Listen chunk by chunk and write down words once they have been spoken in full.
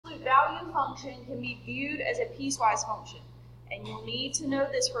function can be viewed as a piecewise function. And you'll need to know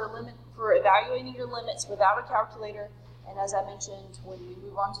this for evaluating your limits without a calculator. And as I mentioned, when we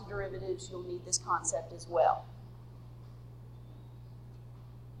move on to derivatives, you'll need this concept as well.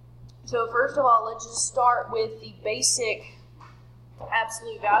 So first of all, let's just start with the basic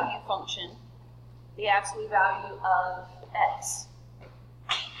absolute value function, the absolute value of x.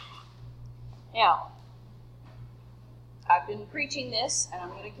 Now, I've been preaching this, and I'm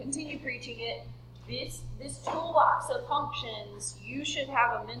going to continue preaching it. This toolbox of functions, you should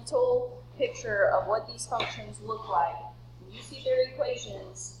have a mental picture of what these functions look like. When you see their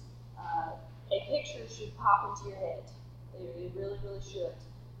equations, a picture should pop into your head. It really, really should.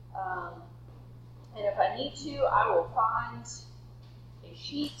 And if I need to, I will find a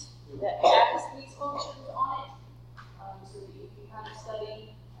sheet that has these functions on it, so that you can kind of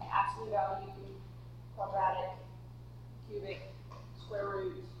study an absolute value, quadratic, cubic, square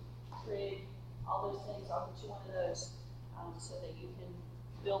root, trig, all those things. I'll get you one of those so that you can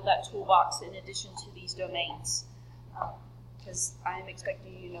build that toolbox in addition to these domains, because I am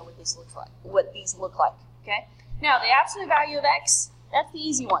expecting you to know what this looks like, what these look like. Okay. Now the absolute value of x, that's the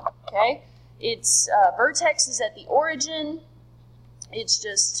easy one. Okay. Its vertex is at the origin. It's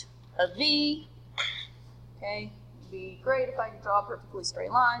just a v. Okay. It'd be great if I could draw perfectly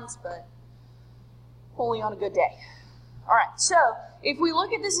straight lines, but only on a good day. All right, so if we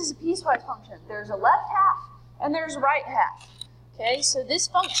look at this as a piecewise function, there's a left half and there's a right half. Okay, so this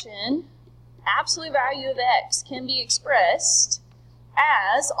function, absolute value of x, can be expressed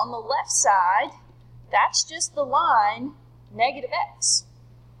as, on the left side, that's just the line negative x.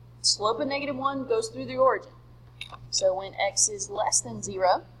 Slope of -1 goes through the origin. So when x is less than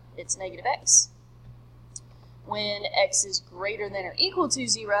 0, it's negative x. When x is greater than or equal to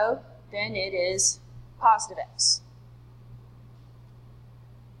 0, then it is positive x.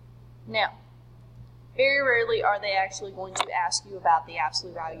 Now, very rarely are they actually going to ask you about the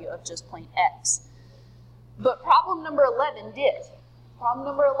absolute value of just plain x. But problem number 11 did. Problem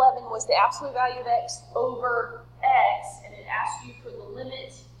number 11 was the absolute value of x over x, and it asked you for the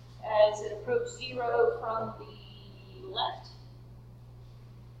limit as it approached 0 from the left.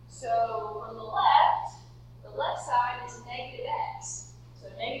 So from the left side is negative x. So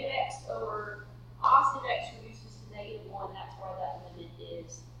negative x over positive x reduces to -1. That's why that limit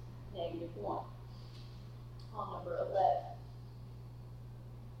is -1 on number 11.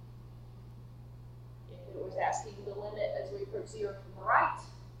 If it was asking the limit as we approach 0 from the right,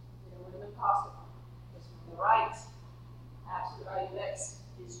 then it would have been positive 1. Because from the right, absolute value of x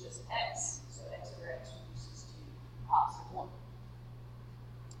is just x. So x over x reduces to positive 1.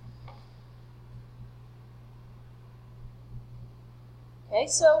 Okay,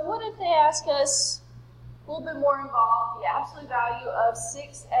 so what if they ask us a little bit more involved, the absolute value of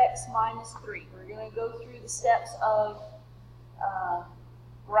 6x minus 3. We're going to go through the steps of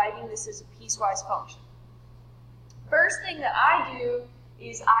writing this as a piecewise function. First thing that I do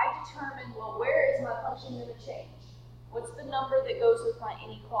is I determine, well, where is my function going to change? What's the number that goes with my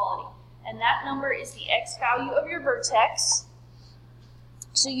inequality? And that number is the x value of your vertex.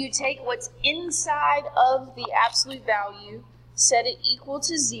 So you take what's inside of the absolute value, set it equal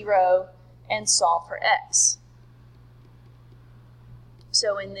to 0, and solve for x.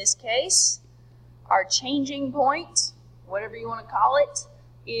 So in this case, our changing point, whatever you want to call it,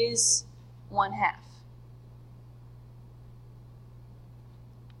 is 1/2.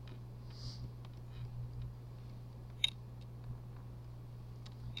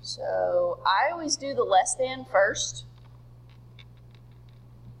 So I always do the less than first.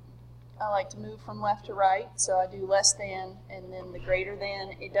 I like to move from left to right, so I do less than and then the greater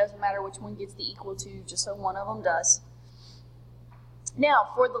than. It doesn't matter which one gets the equal to, just so one of them does.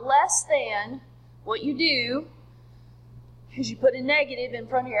 Now, for the less than, what you do is you put a negative in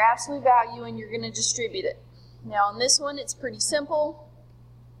front of your absolute value and you're going to distribute it. Now, on this one, it's pretty simple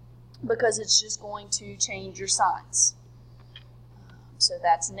because it's just going to change your signs. So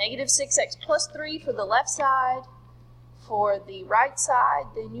that's negative 6x plus 3 for the left side. For the right side,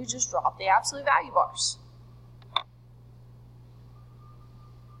 then you just drop the absolute value bars.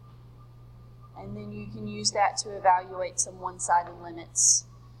 And then you can use that to evaluate some one-sided limits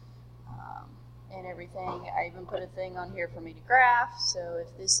and everything. I even put a thing on here for me to graph. So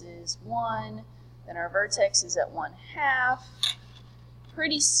if this is 1, then our vertex is at 1/2.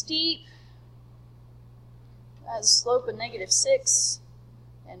 Pretty steep. That has a slope of -6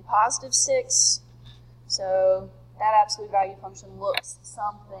 and +6. So that absolute value function looks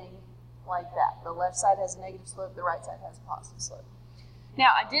something like that. The left side has a negative slope, the right side has a positive slope.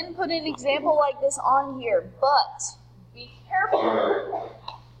 Now, I didn't put an example like this on here, but be careful.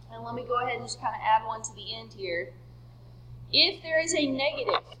 And let me go ahead ahead and just kind of add one to the end here. If there is a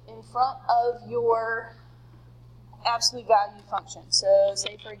negative in front of your absolute value function, so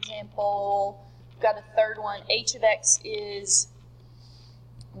say for example, we've got a third one, h of x is,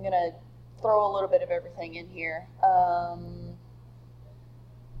 I'm going to throw a little bit of everything in here,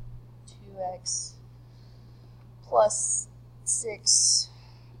 2x plus 6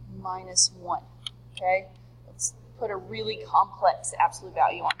 minus 1, okay? Let's put a really complex absolute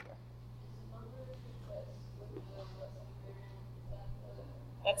value on here.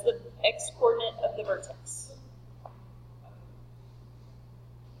 That's the x-coordinate of the vertex.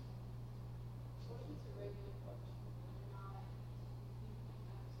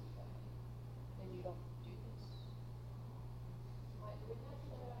 Then you don't do this.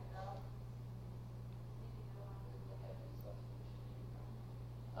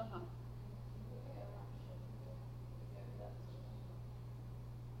 Uh-huh.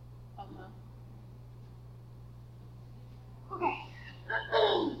 Uh-huh. Okay.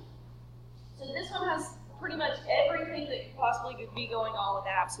 So this one has pretty much everything that could possibly be going on with the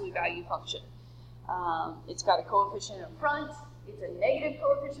absolute value function. It's got a coefficient in front. It's a negative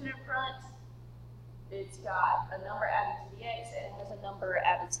coefficient in front. It's got a number added to the x, and it has a number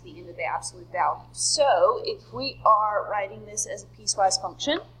added to the end of the absolute value. So if we are writing this as a piecewise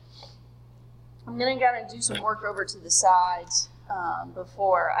function, I'm going to gotta do some work over to the sides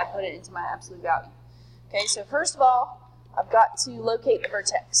before I put it into my absolute value. Okay, so first of all, I've got to locate the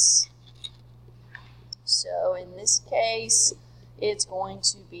vertex. So in this case, it's going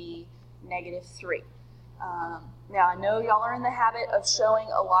to be -3. Now I know y'all are in the habit of showing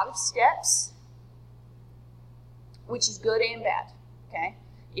a lot of steps, which is good and bad, okay?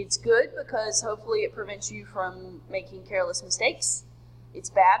 It's good because hopefully it prevents you from making careless mistakes. It's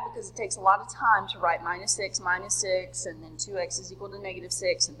bad because it takes a lot of time to write -6, and then 2x is equal to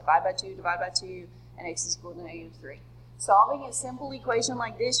 -6, and divide by 2, and x is equal to -3. Solving a simple equation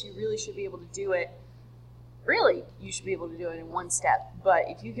like this, you really should be able to do it. Really, you should be able to do it in one step. But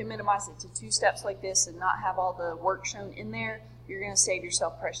if you can minimize it to 2 steps like this and not have all the work shown in there, you're going to save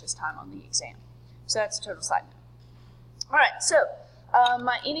yourself precious time on the exam. So that's a total side note. All right, so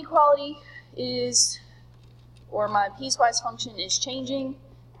my inequality is, or my piecewise function is changing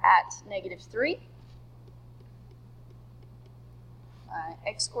at -3. My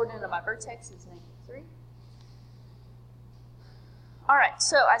x-coordinate of my vertex is -3. All right,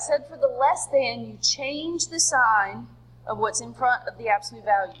 so I said for the less than, you change the sign of what's in front of the absolute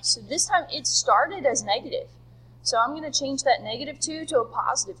value. So this time it started as negative. So I'm going to change that -2 to a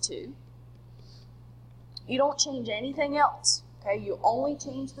 +2. You don't change anything else, okay? You only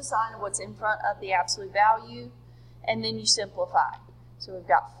change the sign of what's in front of the absolute value, and then you simplify. So we've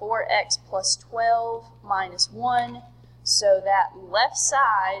got 4x plus 12 minus 1. So that left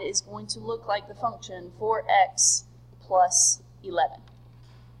side is going to look like the function 4x plus 11.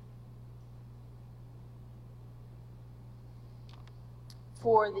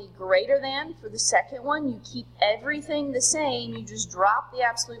 For the greater than, for the second one, you keep everything the same. You just drop the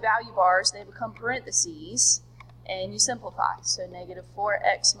absolute value bars. They become parentheses, and you simplify. So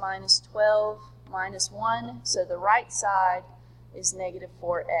 -4x minus 12 minus 1. So the right side is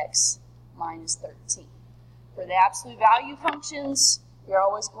 -4x minus 13. For the absolute value functions, you're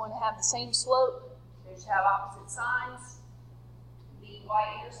always going to have the same slope. They just have opposite signs. The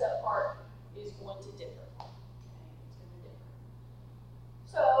y-intercept part is going to differ. Okay, it's going to differ.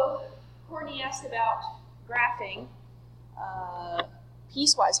 So, Courtney asked about graphing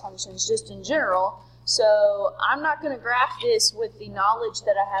piecewise functions just in general. So I'm not going to graph this with the knowledge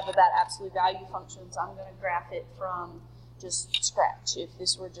that I have about absolute value functions. I'm going to graph it from just scratch. If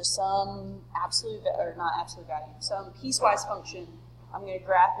this were just some absolute, or not absolute value, some piecewise function, I'm going to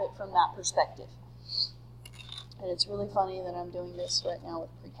graph it from that perspective. And it's really funny that I'm doing this right now with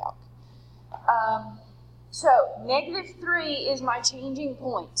pre-calc. So -3 is my changing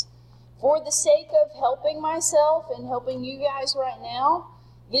point. For the sake of helping myself and helping you guys right now,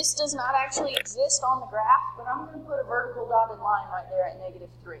 this does not actually exist on the graph, but I'm going to put a vertical dotted line right there at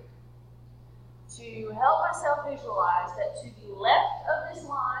 -3. To help myself visualize that to the left of this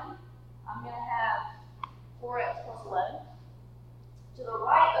line, I'm going to have 4x plus 11. To the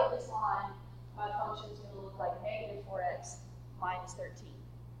right of this line, my function is going to look like -4x minus 13.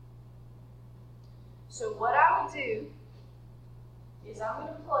 So what I would do is I'm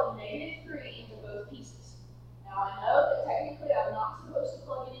going to plug -3 into both pieces. Now I know that technically I'm not supposed to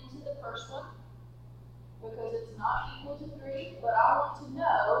plug it into the first one because it's not equal to 3, but I want to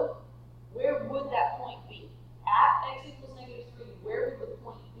know where would that point be. At x equals -3, where would the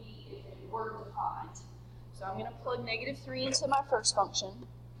point be if it were defined? So I'm going to plug -3 into my first function.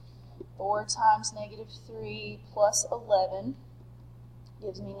 4 times negative 3 plus 11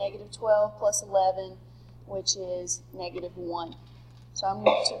 gives me negative 12 plus 11, which is negative 1. So I'm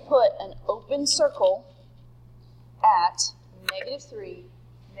going to put an open circle at negative 3,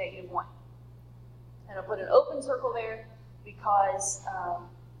 negative 1. And I'll put an open circle there because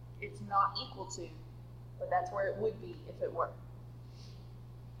it's not equal to, but that's where it would be if it were.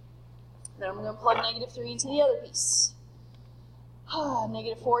 Then I'm going to plug negative 3 into the other piece.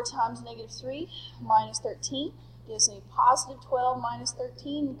 Negative 4 times negative 3 minus 13 gives me positive 12 minus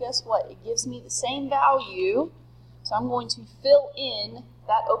 13. And guess what? It gives me the same value. So I'm going to fill in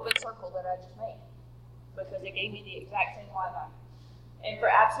that open circle that I just made because it gave me the exact same y value. And for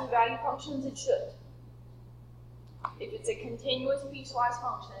absolute value functions, it should. If it's a continuous piecewise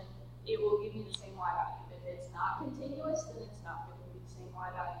function, it will give you the same y value. If it's not continuous, then it's not going to give you the same y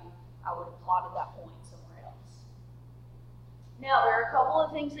value. I would have plotted that point somewhere else. Now, there are a couple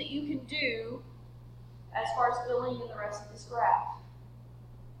of things that you can do as far as filling in the rest of this graph.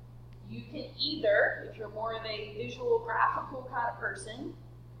 You can either, if you're more of a visual graphical kind of person,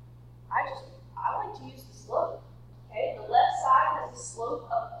 I like to use the slope. Okay, the left side has a slope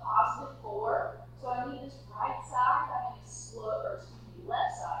of positive 4, so I need this right side having a slope, or excuse me,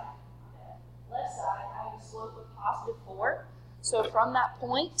 left side having a slope of positive 4. So from that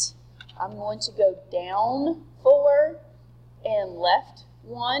point, I'm going to go down 4 and left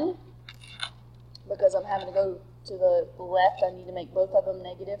 1 because I'm having to go to the left. I need to make both of them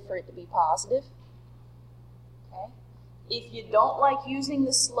negative for it to be positive. Okay. If you don't like using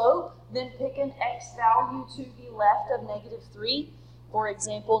the slope, then pick an x value to the left of negative 3. For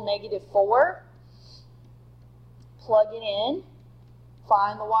example, negative 4. Plug it in,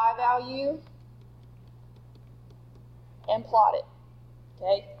 find the y value, and plot it.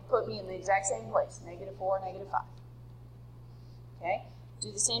 Okay, put me in the exact same place, negative 4, negative 5. Okay,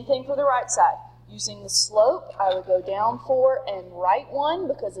 do the same thing for the right side. Using the slope, I would go down 4 and right 1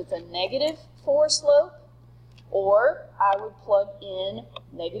 because it's a negative 4 slope, or I would plug in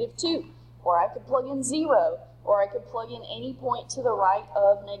negative 2, or I could plug in 0, or I could plug in any point to the right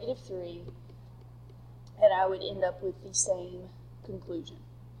of negative 3, and I would end up with the same conclusion.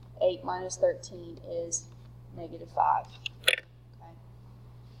 8 minus 13 is negative 5.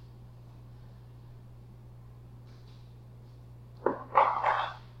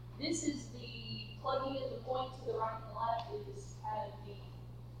 This is the plugging in the point to the right and left is kind of the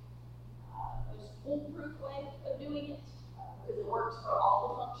most foolproof way of doing it because it works for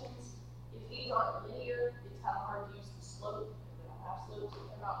all the functions. If these aren't linear, it's kind of hard to use the slope because they don't have slopes if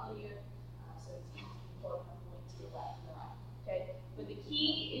they're not linear. So it's easy to plug a point to the left and the right. Okay, but the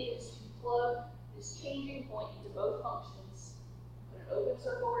key is to plug this changing point into both functions. Put an open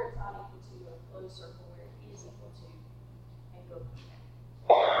circle where it's not equal to, or a closed circle where it is equal to, and go from there.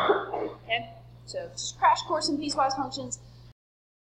 Okay, so just crash course in piecewise functions.